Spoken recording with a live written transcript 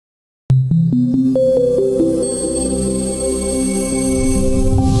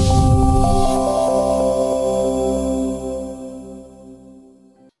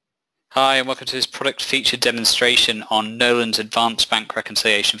and welcome to this product feature demonstration on Nolan's Advanced Bank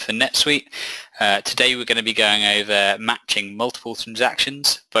Reconciliation for NetSuite. Today we're going to be going over matching multiple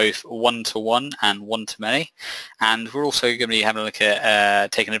transactions, both one-to-one and one-to-many, and we're also going to be having a look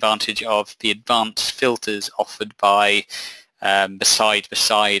at taking advantage of the advanced filters offered by the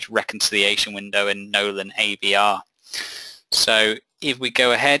side-by-side reconciliation window in Nolan ABR. So if we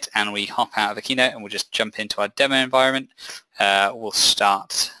go ahead and we hop out of the keynote and we'll just jump into our demo environment, we'll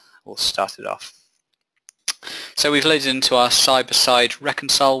start it off. So we've loaded into our side-by-side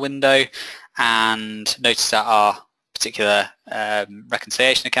reconcile window, and notice that our particular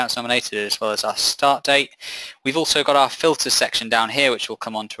reconciliation account's nominated as well as our start date. We've also got our filter section down here, which we'll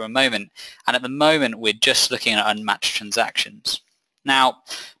come on to in a moment, and at the moment we're just looking at unmatched transactions. Now,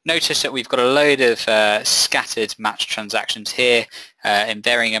 notice that we've got a load of scattered matched transactions here in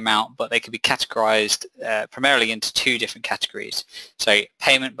varying amount, but they can be categorized primarily into two different categories. So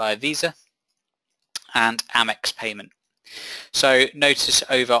payment by Visa and Amex payment. So notice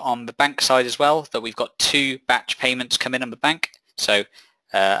over on the bank side as well that we've got two batch payments come in on the bank. So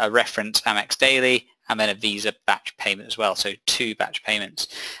a reference Amex daily and then a Visa batch payment as well, so two batch payments.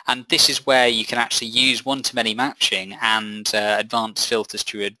 And this is where you can actually use one-to-many matching and advanced filters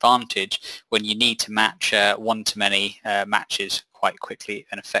to your advantage when you need to match one-to-many matches quite quickly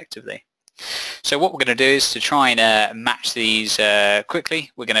and effectively. So what we're going to do is to try and match these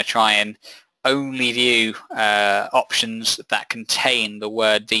quickly, we're going to try and only view options that contain the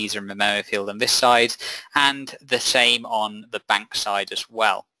word Visa in the memo field on this side, and the same on the bank side as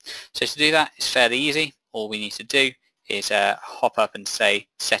well. So to do that, it's fairly easy. All we need to do is hop up and say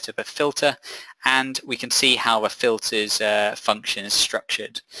set up a filter, and we can see how the filters function is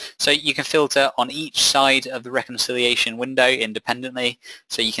structured. So you can filter on each side of the reconciliation window independently.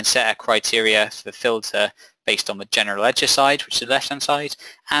 So you can set a criteria for the filter based on the general ledger side, which is the left-hand side,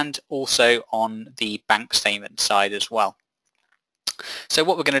 and also on the bank statement side as well. So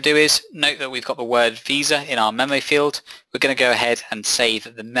what we're going to do is note that we've got the word Visa in our memo field. We're going to go ahead and say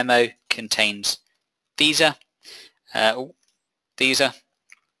that the memo contains Visa, and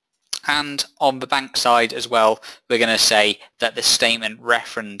on the bank side as well, we're going to say that the statement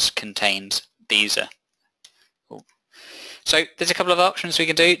reference contains Visa. So there's a couple of options we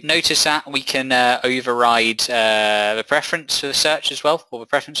can do. Notice that we can override the preference for the search as well, or the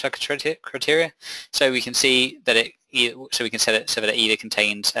preference for criteria. So we can see that we can set it so that it either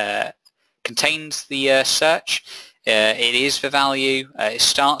contains the search, it is the value, it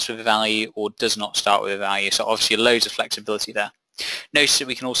starts with a value, or does not start with a value. So obviously loads of flexibility there. Notice that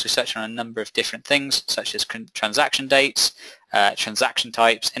we can also search on a number of different things, such as transaction dates, transaction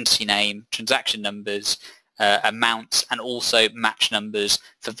types, entity name, transaction numbers, amounts, and also match numbers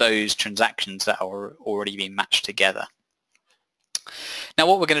for those transactions that are already being matched together. Now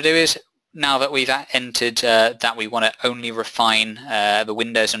what we're going to do is, now that we've entered that we want to only refine the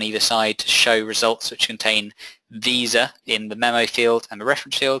windows on either side to show results which contain Visa in the memo field and the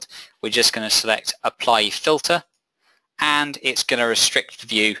reference field, we're just going to select Apply Filter, and it's going to restrict the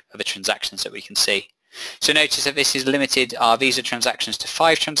view of the transactions that we can see. So notice that this has limited our Visa transactions to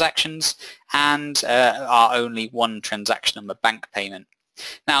 5 transactions and our only 1 transaction on the bank payment.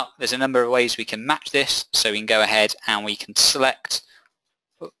 Now there's a number of ways we can match this, so we can go ahead and we can select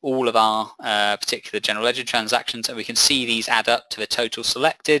all of our particular general ledger transactions, and we can see these add up to the total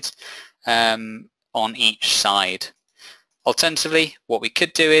selected on each side. Alternatively, what we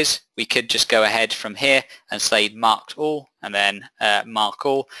could do is we could just go ahead from here and say marked all, and then mark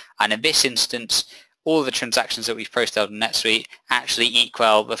all, and in this instance all the transactions that we've processed on NetSuite actually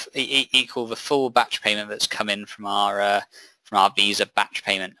equal the full batch payment that's come in from our Visa batch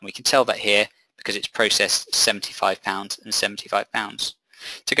payment, and we can tell that here because it's processed £75 and £75.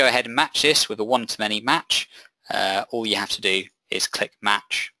 To go ahead and match this with a one-to-many match, all you have to do is click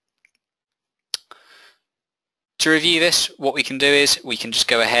Match. To review this, what we can do is we can just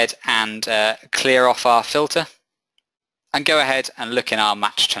go ahead and clear off our filter and go ahead and look in our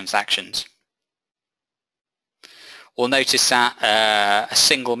matched transactions. We'll notice that a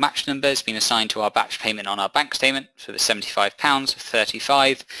single match number has been assigned to our batch payment on our bank statement for the £75 of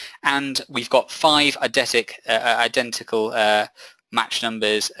 35, and we've got 5 identical match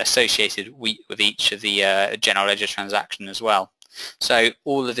numbers associated with each of the general ledger transaction as well. So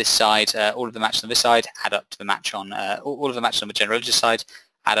all of this side, all of the matches on this side add up to the match on all of the matches on the general ledger side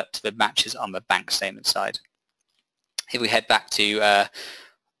add up to the matches on the bank statement side. If we head back to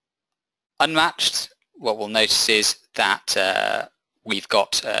unmatched, what we'll notice is that we've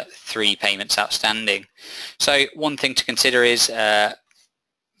got 3 payments outstanding. So one thing to consider is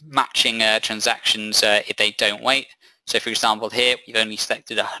matching transactions if they don't wait. So for example here, we've only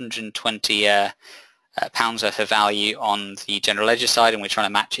selected 120 pounds worth of value on the general ledger side, and we're trying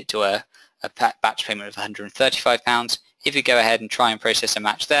to match it to a batch payment of 135 pounds. If we go ahead and try and process a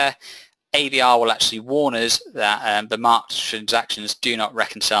match there, ABR will actually warn us that the marked transactions do not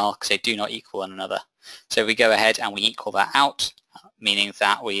reconcile because they do not equal one another. So we go ahead and we equal that out, meaning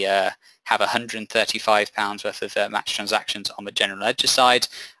that we have £135 worth of match transactions on the general ledger side,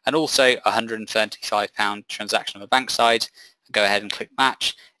 and also a £135 transaction on the bank side. Go ahead and click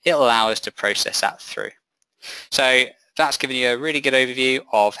match. It'll allow us to process that through. So that's given you a really good overview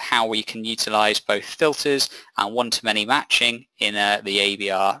of how we can utilize both filters and one-to-many matching in the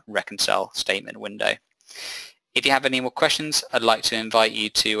ABR reconcile statement window. If you have any more questions, I'd like to invite you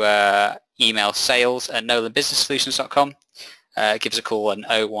to email sales@nolanbusinesssolutions.com. Give us a call on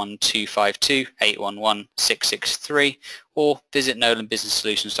 01252 811 663 or visit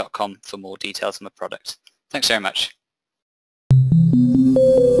nolanbusinesssolutions.com for more details on the product. Thanks very much.